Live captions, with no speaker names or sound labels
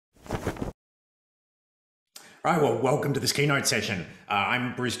Right, well, welcome to this keynote session.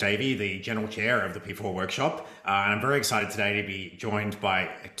 I'm Bruce Davey, the General Chair of the P4 Workshop, and I'm very excited today to be joined by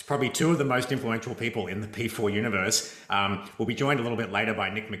probably two of the most influential people in the P4 universe. We'll be joined a little bit later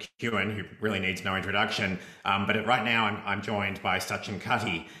by Nick McKeown, who really needs no introduction, but right now I'm joined by Sachin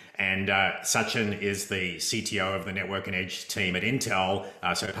Katti. And Sachin is the CTO of the Network and Edge team at Intel,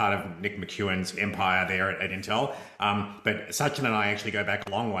 so part of Nick McKeown's empire there at Intel. But Sachin and I actually go back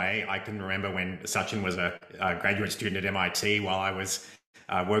a long way. I can remember when Sachin was a graduate student at MIT while I was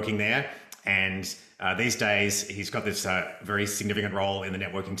working there. And these days, he's got this very significant role in the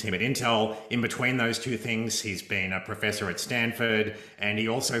networking team at Intel. In between those two things, he's been a professor at Stanford, and he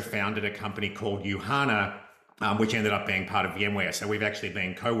also founded a company called Uhana, which ended up being part of VMware. So we've actually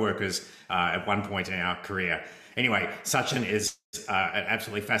been co-workers at one point in our career. Anyway, Sachin is an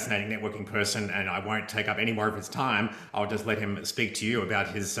absolutely fascinating networking person, and I won't take up any more of his time. I'll just let him speak to you about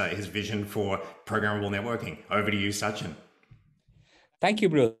his vision for programmable networking. Over to you, Sachin. Thank you,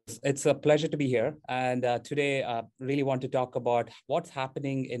 Bruce. It's a pleasure to be here. And today, really want to talk about what's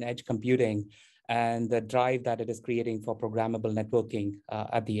happening in edge computing and the drive that it is creating for programmable networking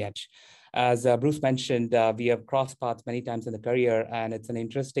at the edge. As Bruce mentioned, we have crossed paths many times in the career, and it's an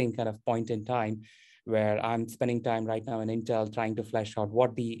interesting kind of point in time where I'm spending time right now in Intel trying to flesh out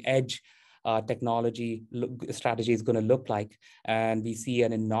what the edge technology strategy is going to look like. And we see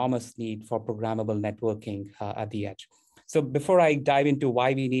an enormous need for programmable networking at the edge. So before I dive into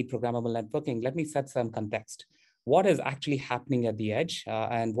why we need programmable networking, let me set some context. What is actually happening at the edge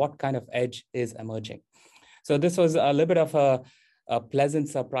and what kind of edge is emerging? So this was a little bit of a pleasant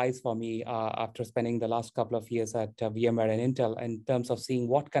surprise for me after spending the last couple of years at VMware and Intel in terms of seeing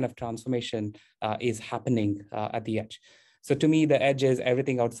what kind of transformation is happening at the edge. So to me, the edge is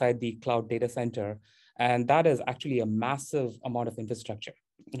everything outside the cloud data center. And that is actually a massive amount of infrastructure,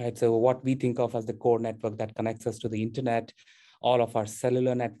 right? So what we think of as the core network that connects us to the internet, all of our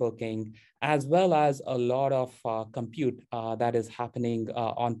cellular networking, as well as a lot of compute that is happening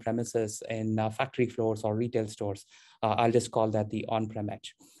on premises in factory floors or retail stores. I'll just call that the on-prem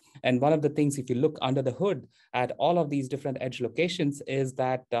edge. And one of the things, if you look under the hood at all of these different edge locations, is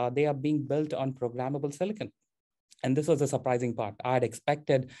that they are being built on programmable silicon. And this was a surprising part. I had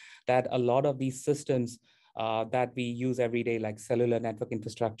expected that a lot of these systems that we use every day, like cellular network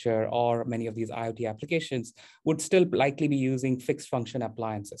infrastructure or many of these IoT applications, would still likely be using fixed function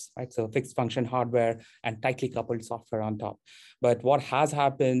appliances, right? So fixed function hardware and tightly coupled software on top. But what has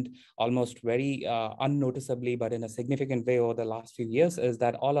happened almost very unnoticeably, but in a significant way over the last few years, is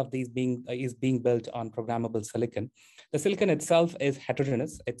that all of these is being built on programmable silicon. The silicon itself is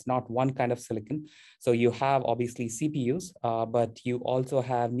heterogeneous. It's not one kind of silicon. So you have obviously CPUs, but you also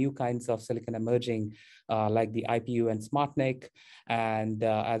have new kinds of silicon emerging, like the IPU and SmartNIC, and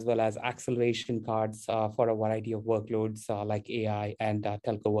as well as acceleration cards for a variety of workloads like AI and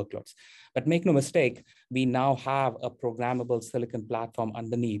telco workloads. But make no mistake, we now have a programmable silicon platform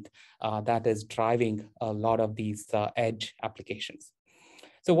underneath that is driving a lot of these edge applications.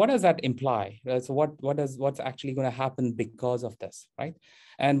 So what does that imply? So what's actually going to happen because of this, right?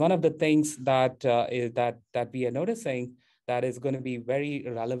 And one of the things that that we are noticing that is going to be very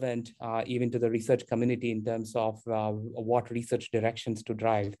relevant even to the research community in terms of what research directions to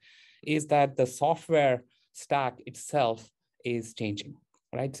drive is that the software stack itself is changing,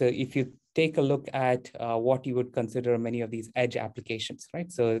 right? So if you take a look at what you would consider many of these edge applications,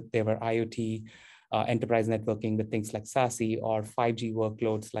 right? So there were IoT, enterprise networking with things like SASE or 5G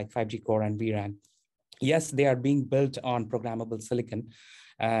workloads like 5G core and vRAN. Yes, they are being built on programmable silicon.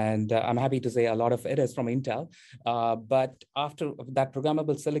 And I'm happy to say a lot of it is from Intel. But after that,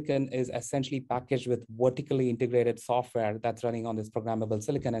 programmable silicon is essentially packaged with vertically integrated software that's running on this programmable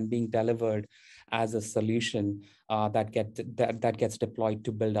silicon and being delivered as a solution that gets deployed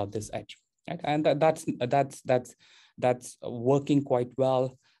to build out this edge. Right? And that's working quite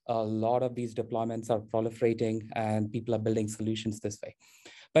well. A lot of these deployments are proliferating, and people are building solutions this way.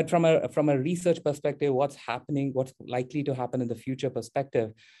 But from a research perspective, what's likely to happen in the future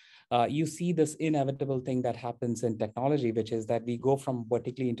perspective, you see this inevitable thing that happens in technology, which is that we go from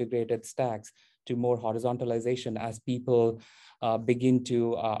vertically integrated stacks to more horizontalization as people begin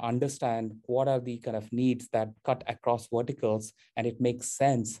to understand what are the kind of needs that cut across verticals, and it makes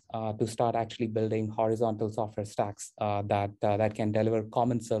sense to start actually building horizontal software stacks that can deliver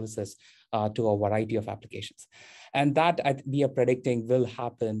common services to a variety of applications. And that we are predicting will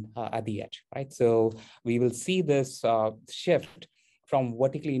happen at the edge, right? So we will see this shift from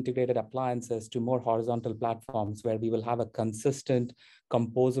vertically integrated appliances to more horizontal platforms where we will have a consistent,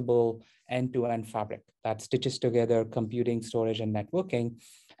 composable end-to-end fabric that stitches together computing, storage, and networking.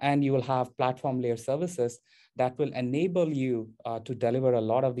 And you will have platform layer services that will enable you to deliver a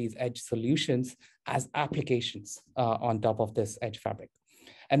lot of these edge solutions as applications on top of this edge fabric.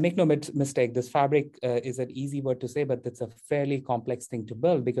 And make no mistake, this fabric is an easy word to say, but it's a fairly complex thing to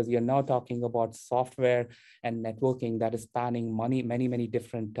build, because you're now talking about software and networking that is spanning many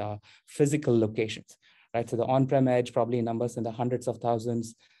different physical locations, right? So the on-prem edge probably numbers in the hundreds of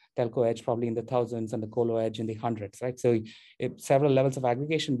thousands, telco edge probably in the thousands, and the colo edge in the hundreds, right? So several levels of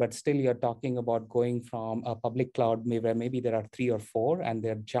aggregation, but still you're talking about going from a public cloud where maybe there are 3 or 4 and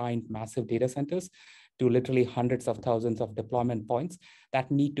they're giant, massive data centers, to literally hundreds of thousands of deployment points that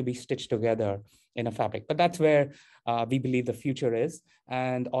need to be stitched together in a fabric. But that's where we believe the future is.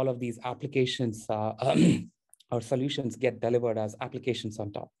 And all of these applications or solutions get delivered as applications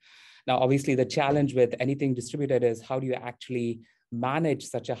on top. Now, obviously, the challenge with anything distributed is how do you actually manage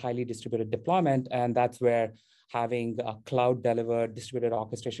such a highly distributed deployment? And that's where having a cloud delivered distributed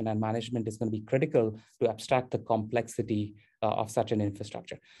orchestration and management is going to be critical to abstract the complexity of such an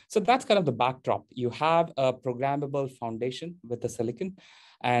infrastructure. So that's kind of the backdrop. You have a programmable foundation with the silicon,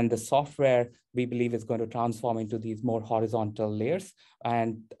 and the software we believe is going to transform into these more horizontal layers,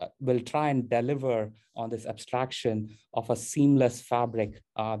 and will try and deliver on this abstraction of a seamless fabric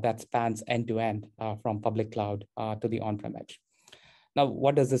that spans end to end from public cloud to the on-prem edge. Now,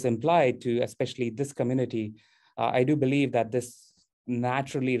 what does this imply to especially this community? I do believe that this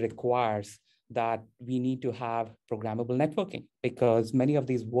naturally requires that we need to have programmable networking, because many of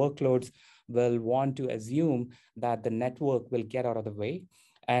these workloads will want to assume that the network will get out of the way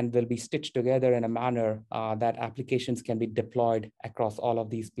and will be stitched together in a manner that applications can be deployed across all of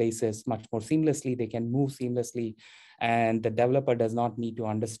these places much more seamlessly. They can move seamlessly, and the developer does not need to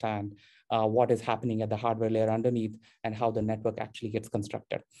understand what is happening at the hardware layer underneath and how the network actually gets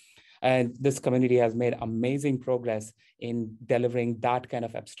constructed. And this community has made amazing progress in delivering that kind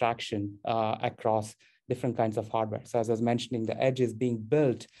of abstraction across different kinds of hardware. So as I was mentioning, the edge is being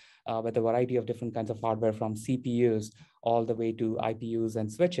built with a variety of different kinds of hardware, from CPUs all the way to IPUs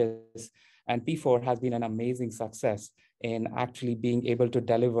and switches. And P4 has been an amazing success in actually being able to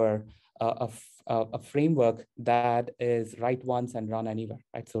deliver a framework that is write once and run anywhere,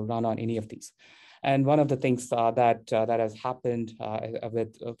 right? So run on any of these. And one of the things that has happened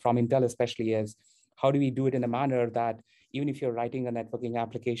from Intel especially is, how do we do it in a manner that even if you're writing a networking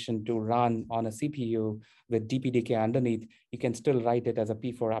application to run on a CPU with DPDK underneath, you can still write it as a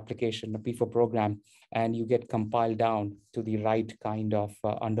P4 application, a P4 program, and you get compiled down to the right kind of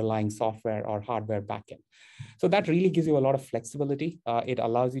underlying software or hardware backend. So that really gives you a lot of flexibility. It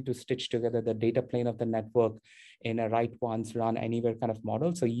allows you to stitch together the data plane of the network in a write once, run anywhere kind of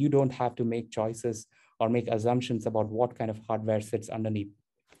model. So you don't have to make choices or make assumptions about what kind of hardware sits underneath.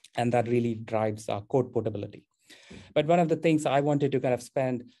 And that really drives code portability. But one of the things I wanted to kind of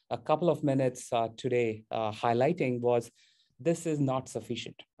spend a couple of minutes today highlighting was, this is not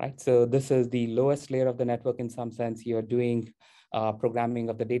sufficient, right? So this is the lowest layer of the network in some sense. You're doing programming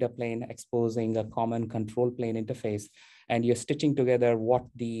of the data plane, exposing a common control plane interface, and you're stitching together what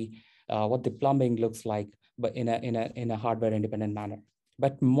the plumbing looks like, but in a hardware independent manner.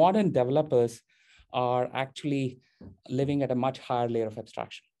 But modern developers are actually living at a much higher layer of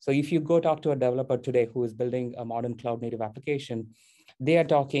abstraction. So if you go talk to a developer today who is building a modern cloud native application, they are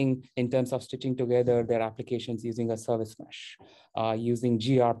talking in terms of stitching together their applications using a service mesh, using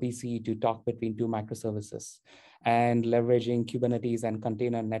gRPC to talk between 2 microservices, and leveraging Kubernetes and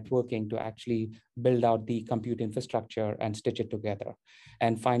container networking to actually build out the compute infrastructure and stitch it together.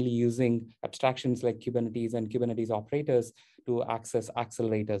 And finally, using abstractions like Kubernetes and Kubernetes operators to access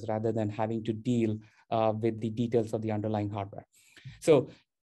accelerators rather than having to deal with the details of the underlying hardware. So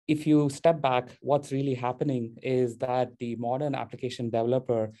if you step back, what's really happening is that the modern application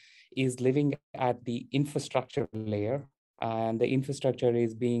developer is living at the infrastructure layer, and the infrastructure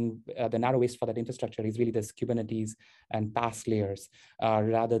is being, the narrow waist for that infrastructure is really this Kubernetes and PaaS layers,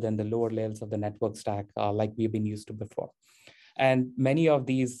 rather than the lower layers of the network stack like we've been used to before. And many of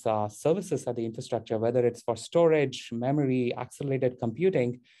these services at the infrastructure, whether it's for storage, memory, accelerated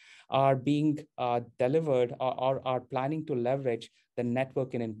computing, are being delivered or are planning to leverage the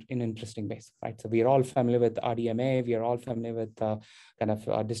network in interesting ways, right? So we are all familiar with RDMA. We are all familiar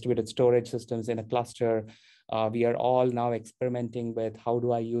with distributed storage systems in a cluster. We are all now experimenting with how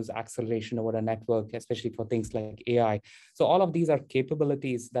do I use acceleration over a network, especially for things like AI. So all of these are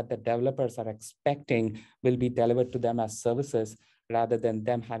capabilities that the developers are expecting will be delivered to them as services rather than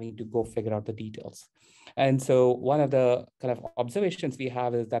them having to go figure out the details. And so one of the kind of observations we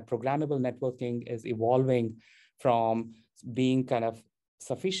have is that programmable networking is evolving from being kind of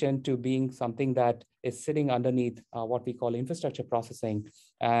sufficient to being something that is sitting underneath what we call infrastructure processing.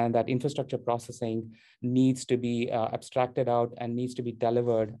 And that infrastructure processing needs to be abstracted out and needs to be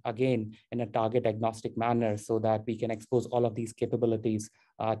delivered again in a target agnostic manner so that we can expose all of these capabilities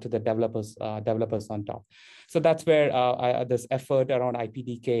to the developers on top. So that's where this effort around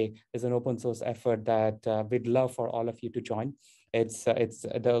IPDK is an open source effort that we'd love for all of you to join.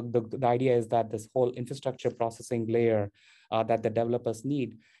 The idea is that this whole infrastructure processing layer that the developers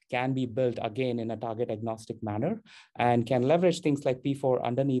need can be built again in a target agnostic manner and can leverage things like P4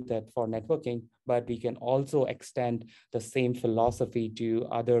 underneath it for networking, but we can also extend the same philosophy to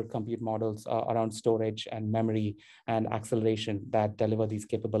other compute models around storage and memory and acceleration that deliver these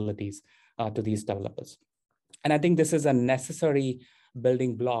capabilities to these developers. And I think this is a necessary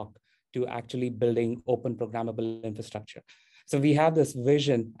building block to actually building open programmable infrastructure. So we have this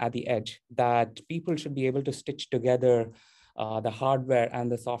vision at the edge that people should be able to stitch together the hardware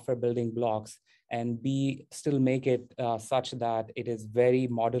and the software building blocks and still make it such that it is very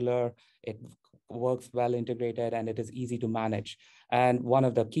modular, it works well integrated, and it is easy to manage. And one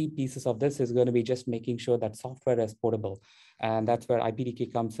of the key pieces of this is going to be just making sure that software is portable. And that's where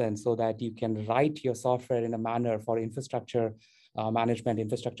IPDK comes in, so that you can write your software in a manner for infrastructure management,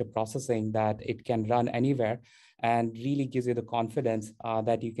 infrastructure processing, that it can run anywhere, and really gives you the confidence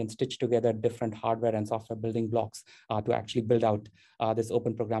that you can stitch together different hardware and software building blocks to actually build out this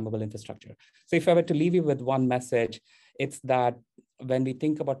open programmable infrastructure. So if I were to leave you with one message, it's that when we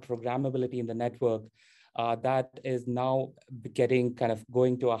think about programmability in the network, that is now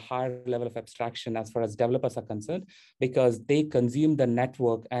going to a higher level of abstraction as far as developers are concerned, because they consume the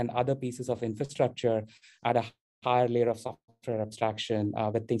network and other pieces of infrastructure at a higher layer of software abstraction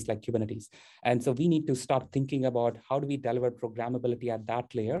with things like Kubernetes. And so we need to start thinking about how do we deliver programmability at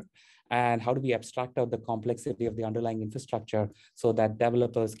that layer, and how do we abstract out the complexity of the underlying infrastructure so that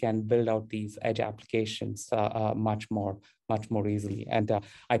developers can build out these edge applications much more easily. And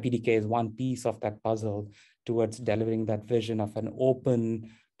IPDK is one piece of that puzzle towards delivering that vision of an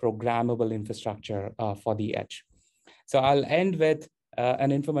open programmable infrastructure for the edge. So I'll end with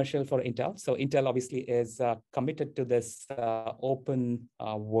an infomercial for Intel. So Intel obviously is committed to this open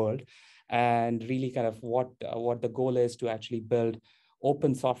world, and really kind of what the goal is to actually build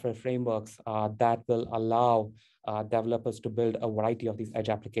open software frameworks that will allow developers to build a variety of these edge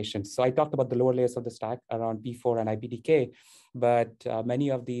applications. So I talked about the lower layers of the stack around P4 and IPDK, but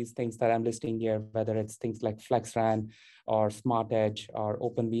many of these things that I'm listing here, whether it's things like FlexRAN or Smart Edge or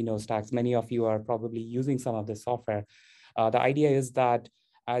OpenVINO stacks, many of you are probably using some of this software. The idea is that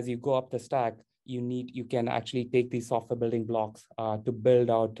as you go up the stack, you can actually take these software building blocks to build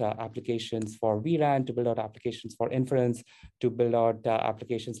out applications for vRAN, to build out applications for inference, to build out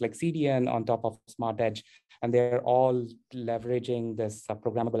applications like CDN on top of Smart Edge. And they're all leveraging this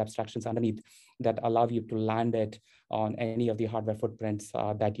programmable abstractions underneath that allow you to land it on any of the hardware footprints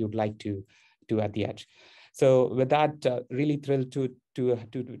that you'd like to at the edge. So with that, really thrilled to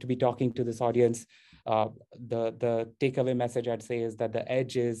be talking to this audience. The takeaway message I'd say is that the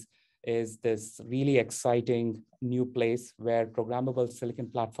edge is this really exciting new place where programmable silicon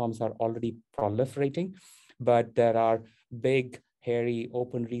platforms are already proliferating, but there are big, hairy,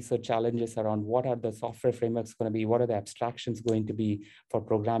 open research challenges around what are the software frameworks going to be, what are the abstractions going to be for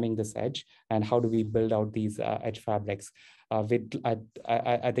programming this edge, and how do we build out these edge fabrics. I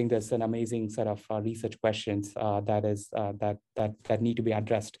think there's an amazing set of research questions that need to be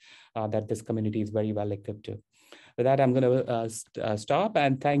addressed that this community is very well equipped to. With that, I'm going to stop,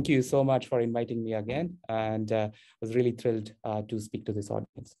 and thank you so much for inviting me again, and was really thrilled to speak to this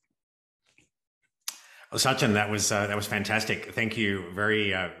audience. Well, Sachin, that was fantastic. Thank you.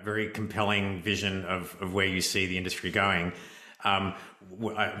 Very compelling vision of where you see the industry going.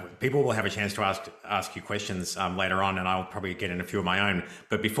 People will have a chance to ask you questions later on, and I'll probably get in a few of my own.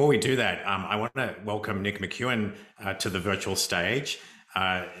 But before we do that, I want to welcome Nick McKeown to the virtual stage.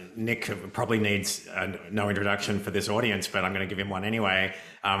 Nick probably needs no introduction for this audience, but I'm going to give him one anyway.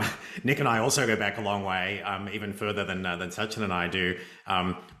 Nick and I also go back a long way, even further than Sachin and I do.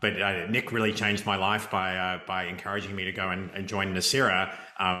 But Nick really changed my life by encouraging me to go and join Nicira,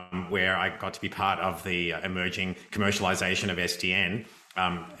 where I got to be part of the emerging commercialization of SDN.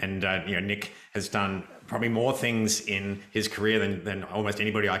 Nick has done probably more things in his career than almost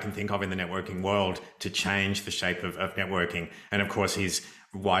anybody I can think of in the networking world to change the shape of networking. And of course, he's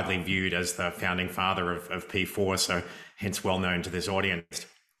widely viewed as the founding father of P4, so hence well known to this audience.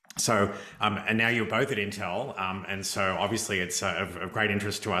 So, and now you're both at Intel, and so obviously it's of great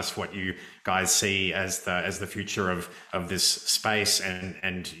interest to us what you guys see as the future of this space,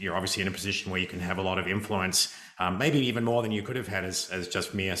 and you're obviously in a position where you can have a lot of influence maybe even more than you could have had as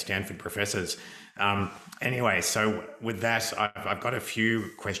just mere Stanford professors. Anyway, so with that, I've got a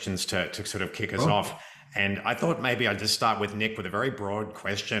few questions to sort of kick us off. And I thought maybe I'd just start with Nick with a very broad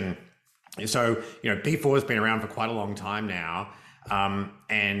question. So, P4 has been around for quite a long time now.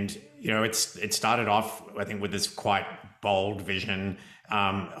 And, it started off, I think, with this quite bold vision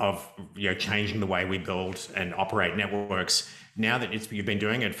of, changing the way we build and operate networks. Now that you've been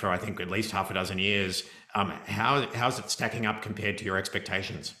doing it for, I think, at least half a dozen years, how's it stacking up compared to your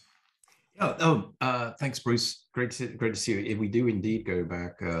expectations? Thanks, Bruce. Great to see you. We do indeed go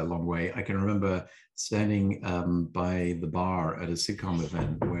back a long way. I can remember standing by the bar at a SIGCOMM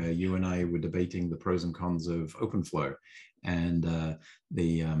event where you and I were debating the pros and cons of OpenFlow. And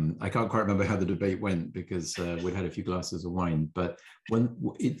I can't quite remember how the debate went because we'd had a few glasses of wine. But when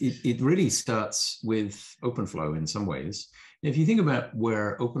it really starts with OpenFlow in some ways. If you think about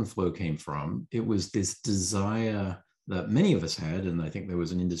where OpenFlow came from, it was this desire that many of us had, and I think there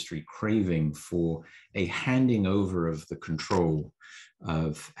was an industry craving for a handing over of the control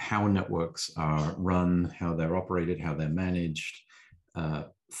of how networks are run, how they're operated, how they're managed,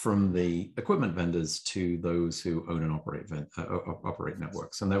 from the equipment vendors to those who own and operate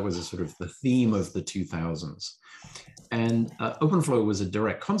networks. And that was a sort of the theme of the 2000s. And OpenFlow was a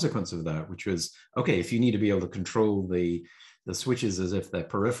direct consequence of that, which was, okay, if you need to be able to control the switches as if they're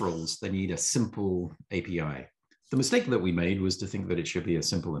peripherals, they need a simple API. The mistake that we made was to think that it should be a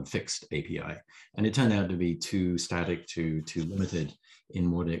simple and fixed API. And it turned out to be too static, too limited in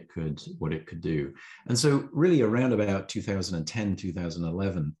what it could do. And so really around about 2010,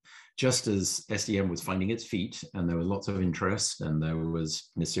 2011, just as SDN was finding its feet and there was lots of interest and there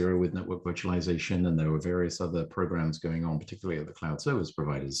was Nicira with network virtualization and there were various other programs going on, particularly at the cloud service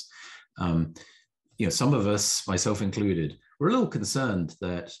providers, some of us, myself included, were a little concerned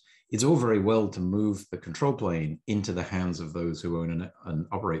that it's all very well to move the control plane into the hands of those who own and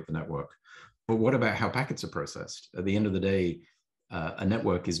operate the network. But what about how packets are processed? At the end of the day, a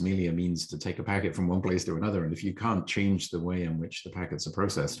network is merely a means to take a packet from one place to another. And if you can't change the way in which the packets are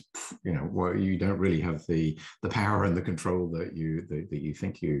processed, you don't really have the power and the control that you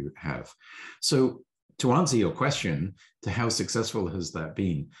think you have. So to answer your question, to how successful has that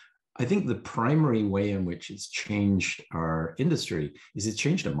been? I think the primary way in which it's changed our industry is it's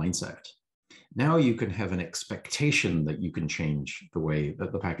changed a mindset. Now you can have an expectation that you can change the way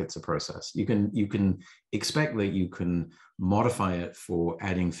that the packets are processed. You can expect that you can modify it for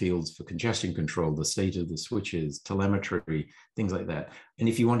adding fields for congestion control, the state of the switches, telemetry, things like that. And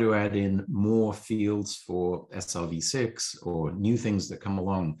if you want to add in more fields for SRv6 or new things that come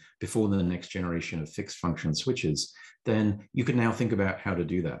along before the next generation of fixed function switches, then you can now think about how to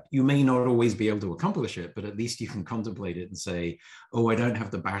do that. You may not always be able to accomplish it, but at least you can contemplate it and say, oh, I don't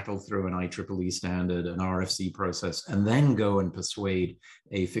have to battle through an IEEE standard, an RFC process, and then go and persuade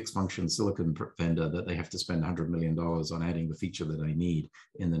a fixed function silicon vendor that they have to spend $100 million on adding the feature that I need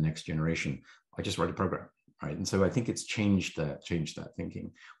in the next generation. I just write a program, right? And so I think it's changed that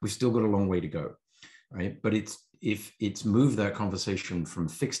thinking. We've still got a long way to go, right? But it's moved that conversation from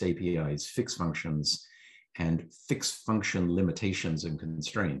fixed APIs, fixed functions, and fixed function limitations and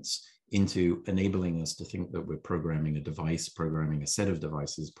constraints into enabling us to think that we're programming a device, programming a set of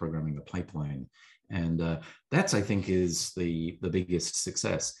devices, programming a pipeline. And that's, I think, is the biggest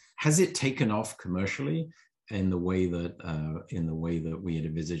success. Has it taken off commercially in the way that we had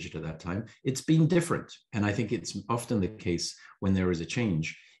envisaged at that time? It's been different. And I think it's often the case when there is a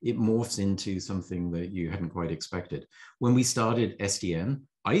change, it morphs into something that you hadn't quite expected. When we started SDN,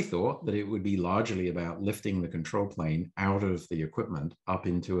 I thought that it would be largely about lifting the control plane out of the equipment up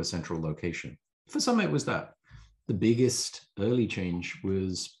into a central location. For some, it was that. The biggest early change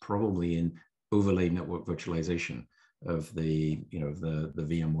was probably in overlay network virtualization of the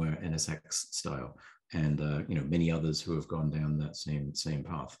VMware NSX style, and many others who have gone down that same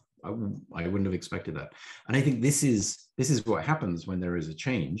path. I wouldn't have expected that. And I think this is what happens when there is a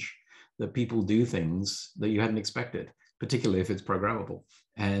change, that people do things that you hadn't expected, particularly if it's programmable.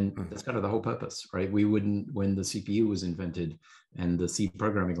 And that's kind of the whole purpose, right? We wouldn't, when the CPU was invented and the C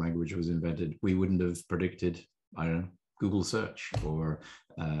programming language was invented, we wouldn't have predicted, I don't know, Google search or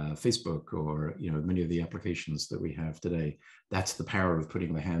Facebook or many of the applications that we have today. That's the power of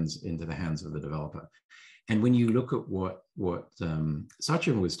putting into the hands of the developer. And when you look at what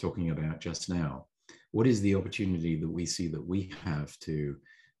Sachin was talking about just now, what is the opportunity that we see that we have to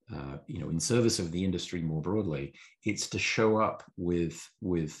in service of the industry more broadly? It's to show up with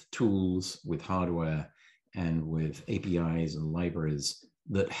tools, with hardware, and with APIs and libraries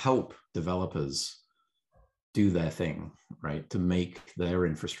that help developers do their thing, right? To make their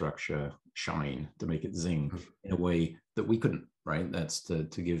infrastructure shine, to make it zing in a way that we couldn't, right? That's to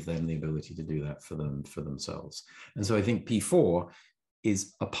give them the ability to do that for themselves. And so I think P4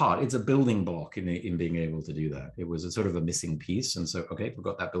 is a part, it's a building block in being able to do that. It was a sort of a missing piece. And so, okay, we've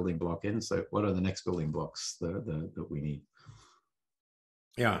got that building block in. So what are the next building blocks that we need?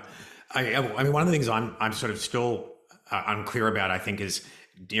 Yeah. I mean, one of the things I'm sort of still unclear about, I think, is,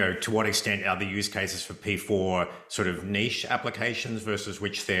 to what extent are the use cases for P4 sort of niche applications versus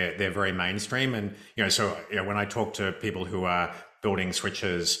which they're very mainstream. And, so when I talk to people who are building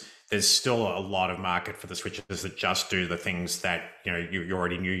switches, there's still a lot of market for the switches that just do the things that, you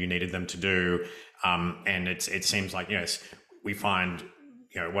already knew you needed them to do. And it seems like, we find,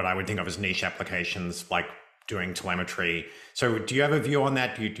 what I would think of as niche applications like doing telemetry. So do you have a view on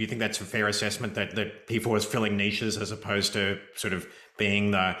that? Do you think that's a fair assessment that P4 is filling niches as opposed to sort of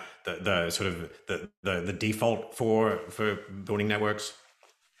being the default for building networks?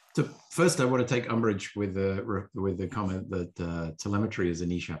 So first, I want to take umbrage with the comment that telemetry is a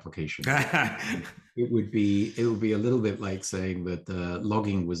niche application. It would be a little bit like saying that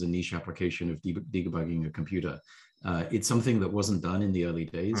logging was a niche application of debugging a computer. It's something that wasn't done in the early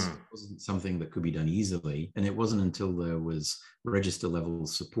days. It wasn't something that could be done easily. And it wasn't until there was register level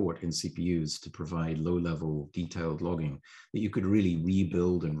support in CPUs to provide low level detailed logging that you could really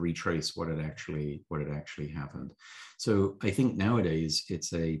rebuild and retrace what had actually happened. So I think nowadays it's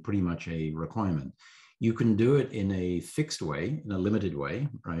pretty much a requirement. You can do it in a fixed way, in a limited way,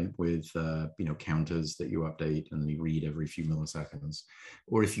 right? With counters that you update and you read every few milliseconds.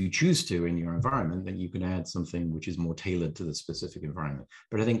 Or if you choose to in your environment, then you can add something which is more tailored to the specific environment.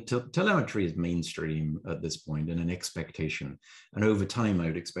 But I think telemetry is mainstream at this point and an expectation. And over time, I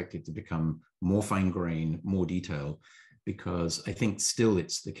would expect it to become more fine-grained, more detailed, because I think still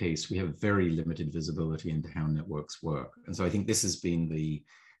it's the case. We have very limited visibility into how networks work. And so I think this has been the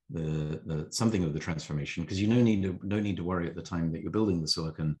something of the transformation, because you no need to worry at the time that you're building the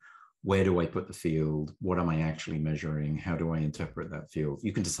silicon, where do I put the field? What am I actually measuring? How do I interpret that field?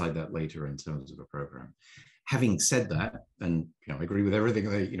 You can decide that later in terms of a program. Having said that, and I agree with everything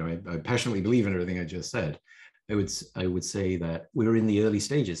I passionately believe in everything I just said, I would say that we're in the early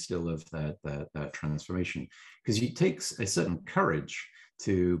stages still of that transformation, because it takes a certain courage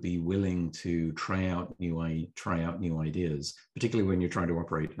to be willing to try out new ideas, particularly when you're trying to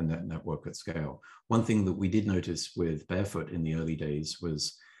operate a network at scale. One thing that we did notice with Barefoot in the early days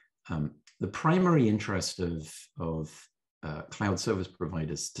was the primary interest of cloud service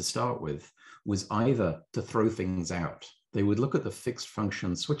providers to start with was either to throw things out. They would look at the fixed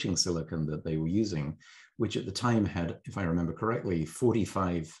function switching silicon that they were using, which at the time had, if I remember correctly,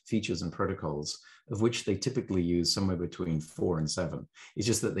 45 features and protocols, of which they typically use somewhere between 4 and 7. It's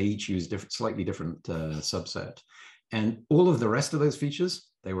just that they each use slightly different subset. And all of the rest of those features,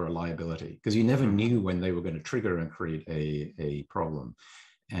 they were a liability, because you never knew when they were going to trigger and create a problem.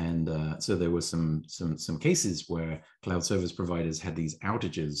 And so there were some cases where cloud service providers had these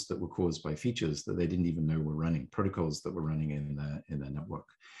outages that were caused by features that they didn't even know were running, protocols that were running in their network.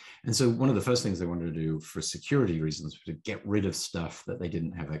 And so one of the first things they wanted to do for security reasons was to get rid of stuff that they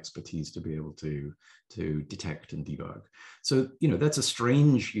didn't have expertise to be able to detect and debug. So, that's a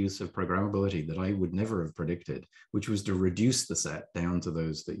strange use of programmability that I would never have predicted, which was to reduce the set down to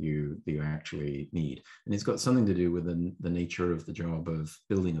those that you actually need. And it's got something to do with the nature of the job of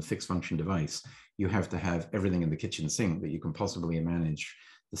building a fixed function device. You have to have everything in the kitchen sink that you can possibly manage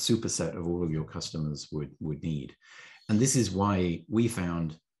the superset of all of your customers would need. And this is why we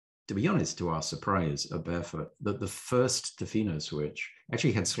found, to be honest, to our surprise at Barefoot, that the first Tofino switch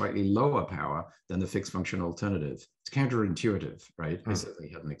actually had slightly lower power than the fixed function alternative. It's counterintuitive, right? I certainly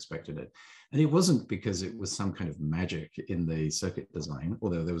hadn't expected it. And it wasn't because it was some kind of magic in the circuit design,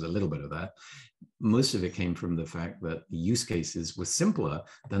 although there was a little bit of that. Most of it came from the fact that the use cases were simpler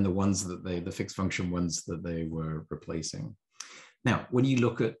than the ones that the fixed function ones that they were replacing. Now, when you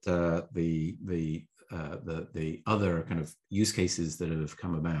look at the other kind of use cases that have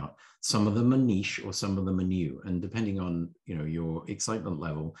come about, some of them are niche or some of them are new. And depending on your excitement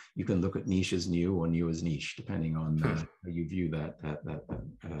level, you can look at niche as new or new as niche, depending on how you view that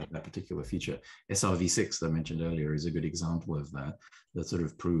particular feature. SRv6 that I mentioned earlier is a good example of that sort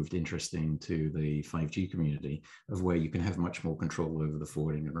of proved interesting to the 5G community, of where you can have much more control over the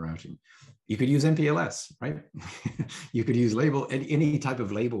forwarding and routing. You could use MPLS, right? You could use any type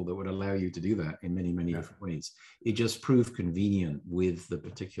of label that would allow you to do that in many different ways. It just proved convenient with the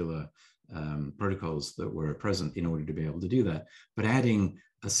particular protocols that were present in order to be able to do that. But adding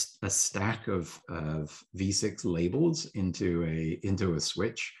a stack of V6 labels into a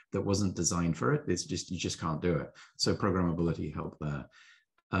switch that wasn't designed for it. It's just, you just can't do it. So programmability helped there.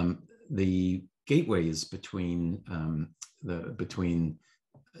 The gateways between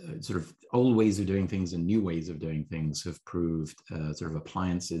sort of old ways of doing things and new ways of doing things have proved sort of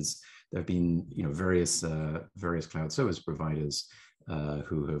appliances. There have been, you know, various cloud service providers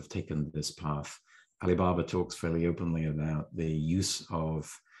who have taken this path. Alibaba talks fairly openly about the use of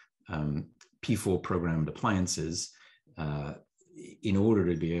P4 programmed appliances in order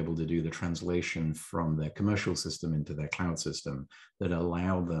to be able to do the translation from their commercial system into their cloud system that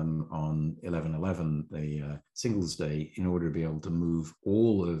allow them on 11/11, the Singles Day, in order to be able to move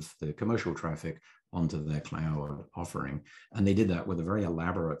all of the commercial traffic onto their cloud offering. And they did that with a very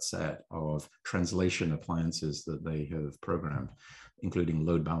elaborate set of translation appliances that they have programmed, including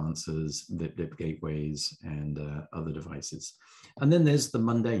load balancers, dip gateways, and other devices. And then there's the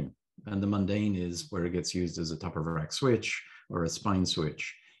mundane. And the mundane is where it gets used as a top of rack switch or a spine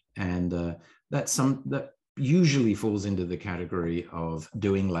switch. And that usually falls into the category of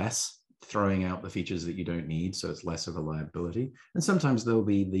doing less, throwing out the features that you don't need, so it's less of a liability. And sometimes there'll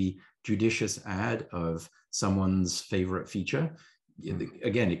be the judicious add of someone's favorite feature.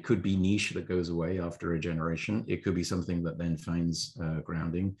 Again, it could be niche that goes away after a generation. It could be something that then finds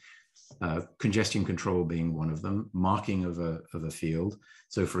grounding. Congestion control being one of them, marking of a field.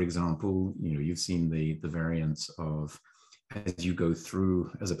 So for example, you know, you've seen the variants of, as you go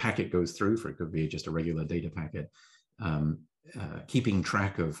through, as a packet goes through, for it could be just a regular data packet, keeping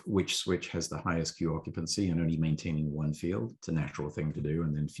track of which switch has the highest queue occupancy and only maintaining one field. It's a natural thing to do,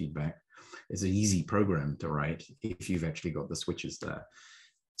 and then feedback. It's an easy program to write if you've actually got the switches there.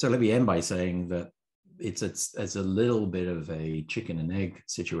 So let me end by saying that it's a little bit of a chicken and egg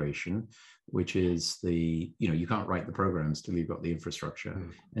situation, which is you can't write the programs till you've got the infrastructure.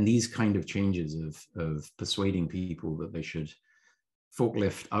 And these kind of changes of persuading people that they should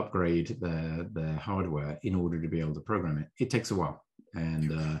forklift upgrade their hardware in order to be able to program it takes a while.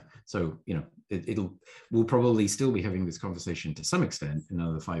 And so, you know, we'll probably still be having this conversation to some extent in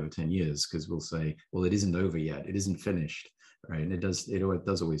another 5 or 10 years, because we'll say, well, it isn't over yet, it isn't finished, right? And it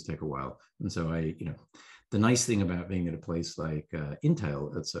does always take a while. And so the nice thing about being at a place like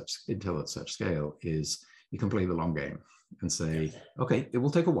Intel at such scale is you can play the long game and say, okay, it will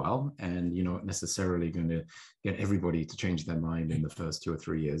take a while, and you're not necessarily going to get everybody to change their mind in the first 2 or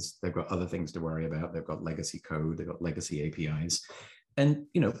 3 years. They've got other things to worry about. They've got legacy code, they've got legacy APIs. And,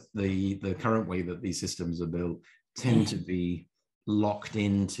 you know, the current way that these systems are built tend to be locked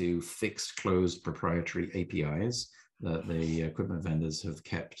into fixed, closed proprietary APIs that the equipment vendors have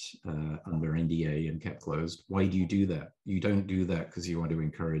kept under NDA and kept closed. Why do you do that? You don't do that because you want to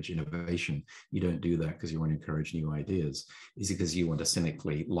encourage innovation. You don't do that because you want to encourage new ideas. Is it because you want to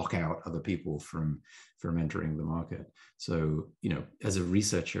cynically lock out other people from entering the market? So, you know, as a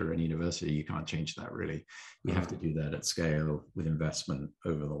researcher in university, you can't change that really. You have to do that at scale with investment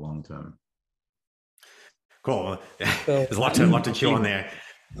over the long term. Cool. There's a lot to chew on there.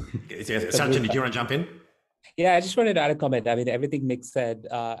 Sachin, did you want to jump in? Yeah, I just wanted to add a comment. I mean, everything Mick said,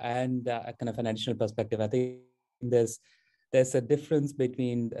 and kind of an additional perspective. I think there's a difference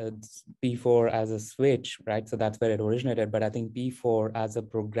between P4 as a switch, right? So that's where it originated. But I think P4 as a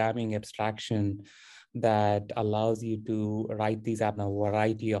programming abstraction that allows you to write these apps on a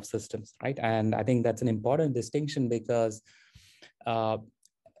variety of systems, right? And I think that's an important distinction because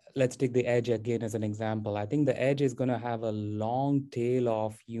let's take the edge again as an example. I think the edge is going to have a long tail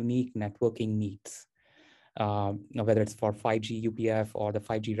of unique networking needs. Whether it's for 5G UPF or the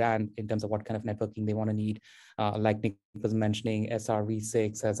 5G RAN in terms of what kind of networking they want to need. Like Nick was mentioning,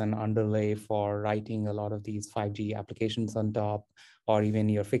 SRv6 as an underlay for writing a lot of these 5G applications on top, or even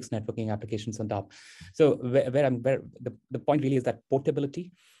your fixed networking applications on top. So the point really is that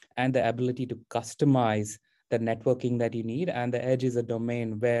portability and the ability to customize the networking that you need. And the edge is a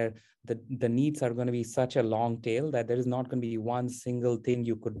domain where the needs are going to be such a long tail that there is not going to be one single thing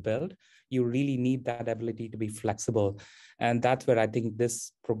you could build. You really need that ability to be flexible. And that's where I think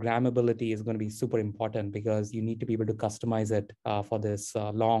this programmability is going to be super important, because you need to be able to customize it for this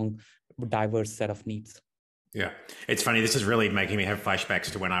long, diverse set of needs. Yeah, it's funny. This is really making me have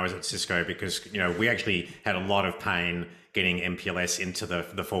flashbacks to when I was at Cisco, because, you know, we actually had a lot of pain getting MPLS into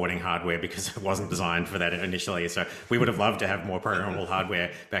the forwarding hardware because it wasn't designed for that initially. So we would have loved to have more programmable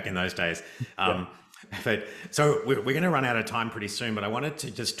hardware back in those days. But so we're going to run out of time pretty soon, but I wanted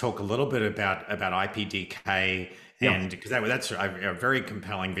to just talk a little bit about IPDK And because that's a very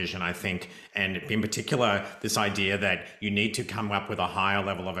compelling vision, I think. And in particular, this idea that you need to come up with a higher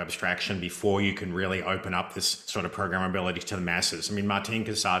level of abstraction before you can really open up this sort of programmability to the masses. I mean, Martin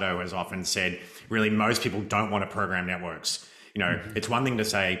Casado has often said, really, most people don't want to program networks. You know, it's one thing to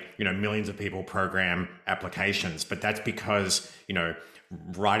say, you know, millions of people program applications, but that's because, you know,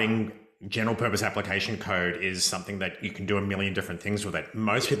 writing general purpose application code is something that you can do a million different things with it.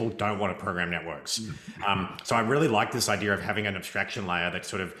 Most people don't want to program networks. So I really like this idea of having an abstraction layer that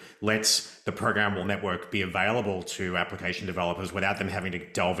sort of lets the programmable network be available to application developers without them having to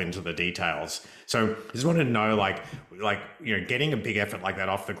delve into the details. So I just wanted to know, like, you know, getting a big effort like that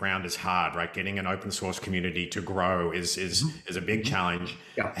off the ground is hard, right? Getting an open source community to grow is a big challenge.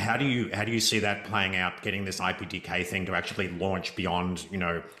 Yeah. How do you see that playing out, getting this IPDK thing to actually launch beyond, you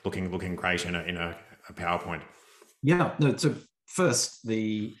know, looking great in a PowerPoint? Yeah, no, so first,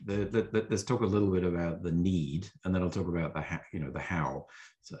 let's talk a little bit about the need, and then I'll talk about the how.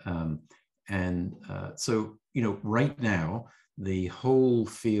 So, you know, right now, the whole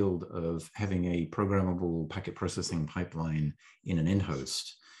field of having a programmable packet processing pipeline in an end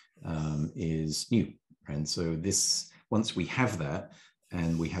host is new. And so once we have that,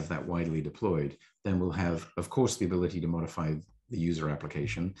 and we have that widely deployed, then we'll have, of course, the ability to modify the user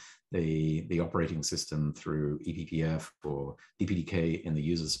application, the operating system through eBPF or DPDK in the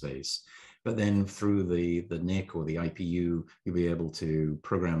user space. But then through the NIC or the IPU, you'll be able to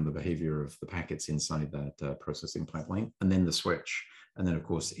program the behavior of the packets inside that processing pipeline, and then the switch, and then of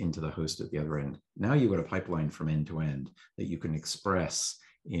course into the host at the other end. Now you've got a pipeline from end to end that you can express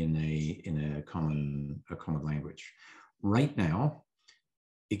in a common language. Right now,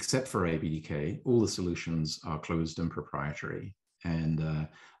 except for IPDK, all the solutions are closed and proprietary. And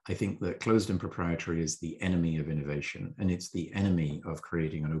I think that closed and proprietary is the enemy of innovation, and it's the enemy of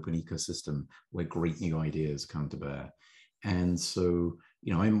creating an open ecosystem where great new ideas come to bear. And so,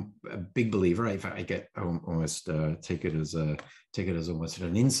 you know, I'm a big believer. I get almost take it as almost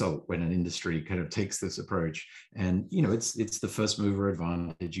an insult when an industry kind of takes this approach. And you know, it's the first mover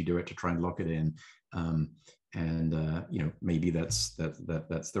advantage. You do it to try and lock it in. You know, maybe that's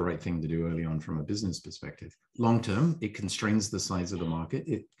the right thing to do early on from a business perspective. Long term, it constrains the size of the market.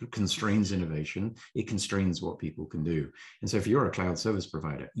 It constrains innovation. It constrains what people can do. And so if you're a cloud service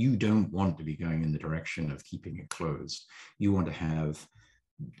provider, you don't want to be going in the direction of keeping it closed. You want to have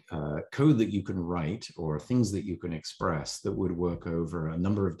code that you can write or things that you can express that would work over a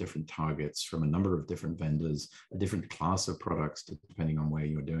number of different targets from a number of different vendors, a different class of products depending on where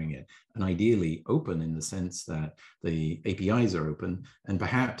you're doing it, and ideally open in the sense that the APIs are open, and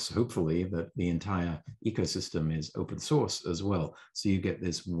perhaps hopefully that the entire ecosystem is open source as well. So you get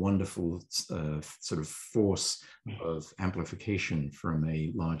this wonderful sort of force of amplification from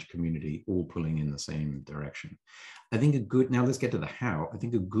a large community all pulling in the same direction. I think now let's get to the how. I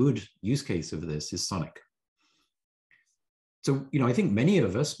think a good use case of this is Sonic. So, you know, I think many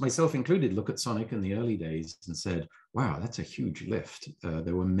of us, myself included, look at Sonic in the early days and said, wow, that's a huge lift.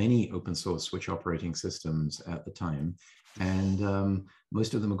 There were many open source switch operating systems at the time, and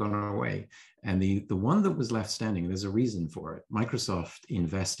most of them have gone away. And the one that was left standing, there's a reason for it. Microsoft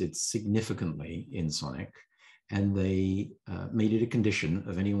invested significantly in Sonic, and they made it a condition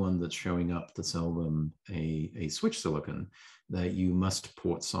of anyone that's showing up to sell them a switch silicon that you must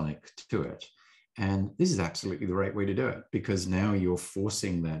port Sonic to it. And this is absolutely the right way to do it, because now you're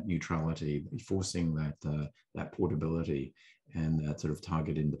forcing that neutrality, forcing that portability and that sort of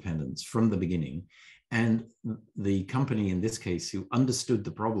target independence from the beginning. And the company in this case who understood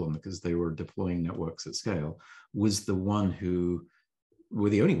the problem because they were deploying networks at scale was the one who were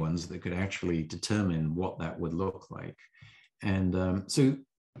the only ones that could actually determine what that would look like. And so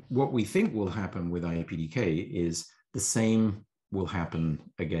what we think will happen with IPDK is the same will happen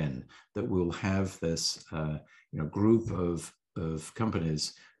again, that we'll have this group of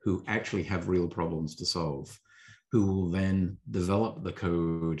companies who actually have real problems to solve, who will then develop the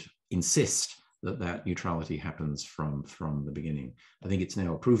code, insist that neutrality happens from the beginning. I think it's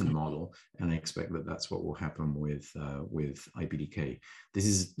now a proven model, and I expect that that's what will happen with IPDK.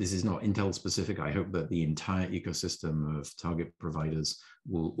 This is not Intel specific. I hope that the entire ecosystem of target providers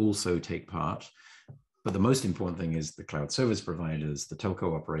will also take part. But the most important thing is the cloud service providers, the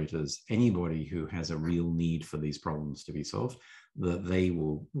telco operators, anybody who has a real need for these problems to be solved, that they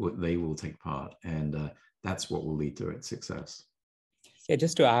will take part, and that's what will lead to its success. Yeah,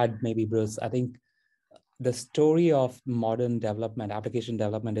 just to add, maybe, Bruce, I think the story of modern development, application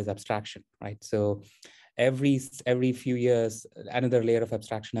development, is abstraction, right? So every few years, another layer of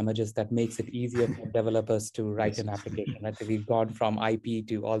abstraction emerges that makes it easier for developers to write an application. Right? So we've gone from IP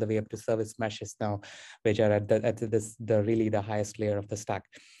to all the way up to service meshes now, which are at the really the highest layer of the stack.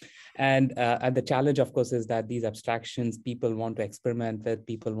 And the challenge, of course, is that these abstractions, people want to experiment with,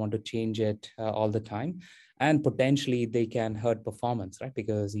 people want to change it all the time. And potentially they can hurt performance, right?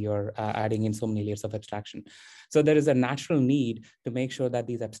 Because you're adding in so many layers of abstraction. So there is a natural need to make sure that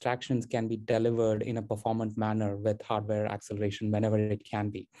these abstractions can be delivered in a performant manner with hardware acceleration whenever it can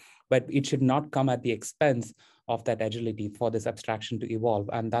be. But it should not come at the expense of that agility for this abstraction to evolve.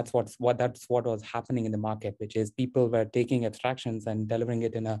 And that's what was happening in the market, which is people were taking abstractions and delivering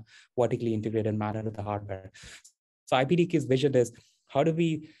it in a vertically integrated manner with the hardware. So IPDQ's vision is, how do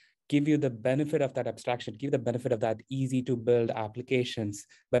we give you the benefit of that abstraction, give the benefit of that easy to build applications,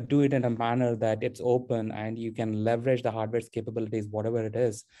 but do it in a manner that it's open and you can leverage the hardware's capabilities, whatever it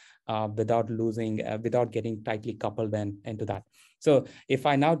is, without getting tightly coupled into that. So if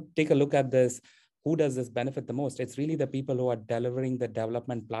I now take a look at this, who does this benefit the most? It's really the people who are delivering the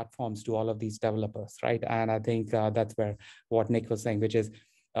development platforms to all of these developers, right? And I think that's where what Nick was saying, which is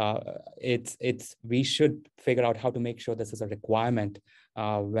we should figure out how to make sure this is a requirement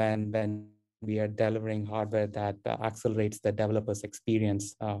when we are delivering hardware that accelerates the developer's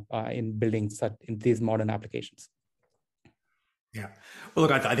experience in building in these modern applications. Yeah. Well,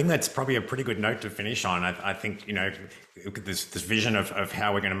 look, I think that's probably a pretty good note to finish on. I think, this vision of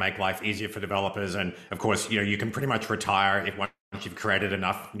how we're going to make life easier for developers. And of course, you can pretty much retire if once you've created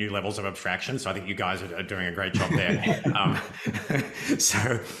enough new levels of abstraction. So I think you guys are doing a great job there. So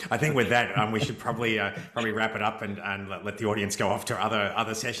I think with that, we should probably wrap it up and let the audience go off to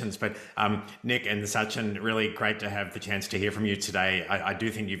other sessions. But Nick and Sachin, really great to have the chance to hear from you today. I do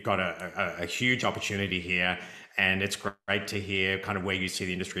think you've got a huge opportunity here. And it's great to hear kind of where you see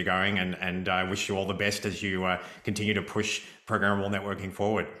the industry going, and I wish you all the best as you continue to push programmable networking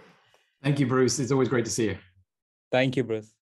forward. Thank you, Bruce. It's always great to see you. Thank you, Bruce.